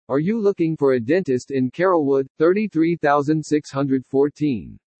Are you looking for a dentist in Carrollwood,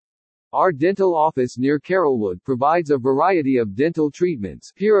 33614? Our dental office near Carrollwood provides a variety of dental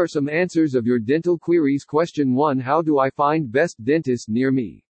treatments. Here are some answers of your dental queries. Question 1. How do I find best dentist near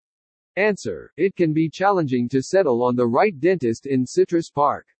me? Answer. It can be challenging to settle on the right dentist in Citrus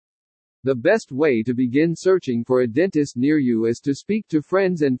Park. The best way to begin searching for a dentist near you is to speak to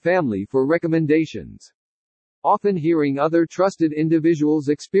friends and family for recommendations. Often hearing other trusted individuals'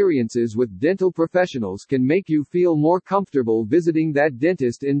 experiences with dental professionals can make you feel more comfortable visiting that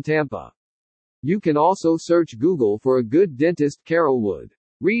dentist in Tampa. You can also search Google for a good dentist. Carrollwood.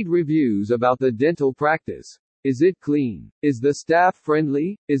 Read reviews about the dental practice. Is it clean? Is the staff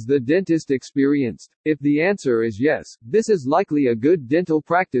friendly? Is the dentist experienced? If the answer is yes, this is likely a good dental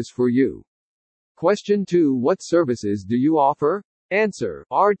practice for you. Question 2. What services do you offer? Answer.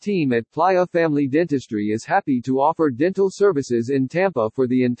 Our team at Playa Family Dentistry is happy to offer dental services in Tampa for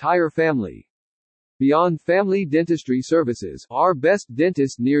the entire family. Beyond family dentistry services, our best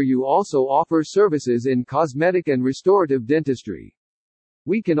dentist near you also offers services in cosmetic and restorative dentistry.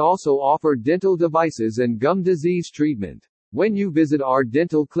 We can also offer dental devices and gum disease treatment. When you visit our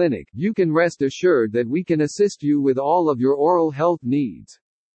dental clinic, you can rest assured that we can assist you with all of your oral health needs.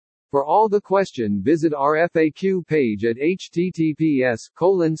 For all the question, visit our FAQ page at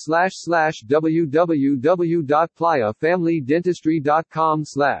https://www.playafamilydentistry.com/.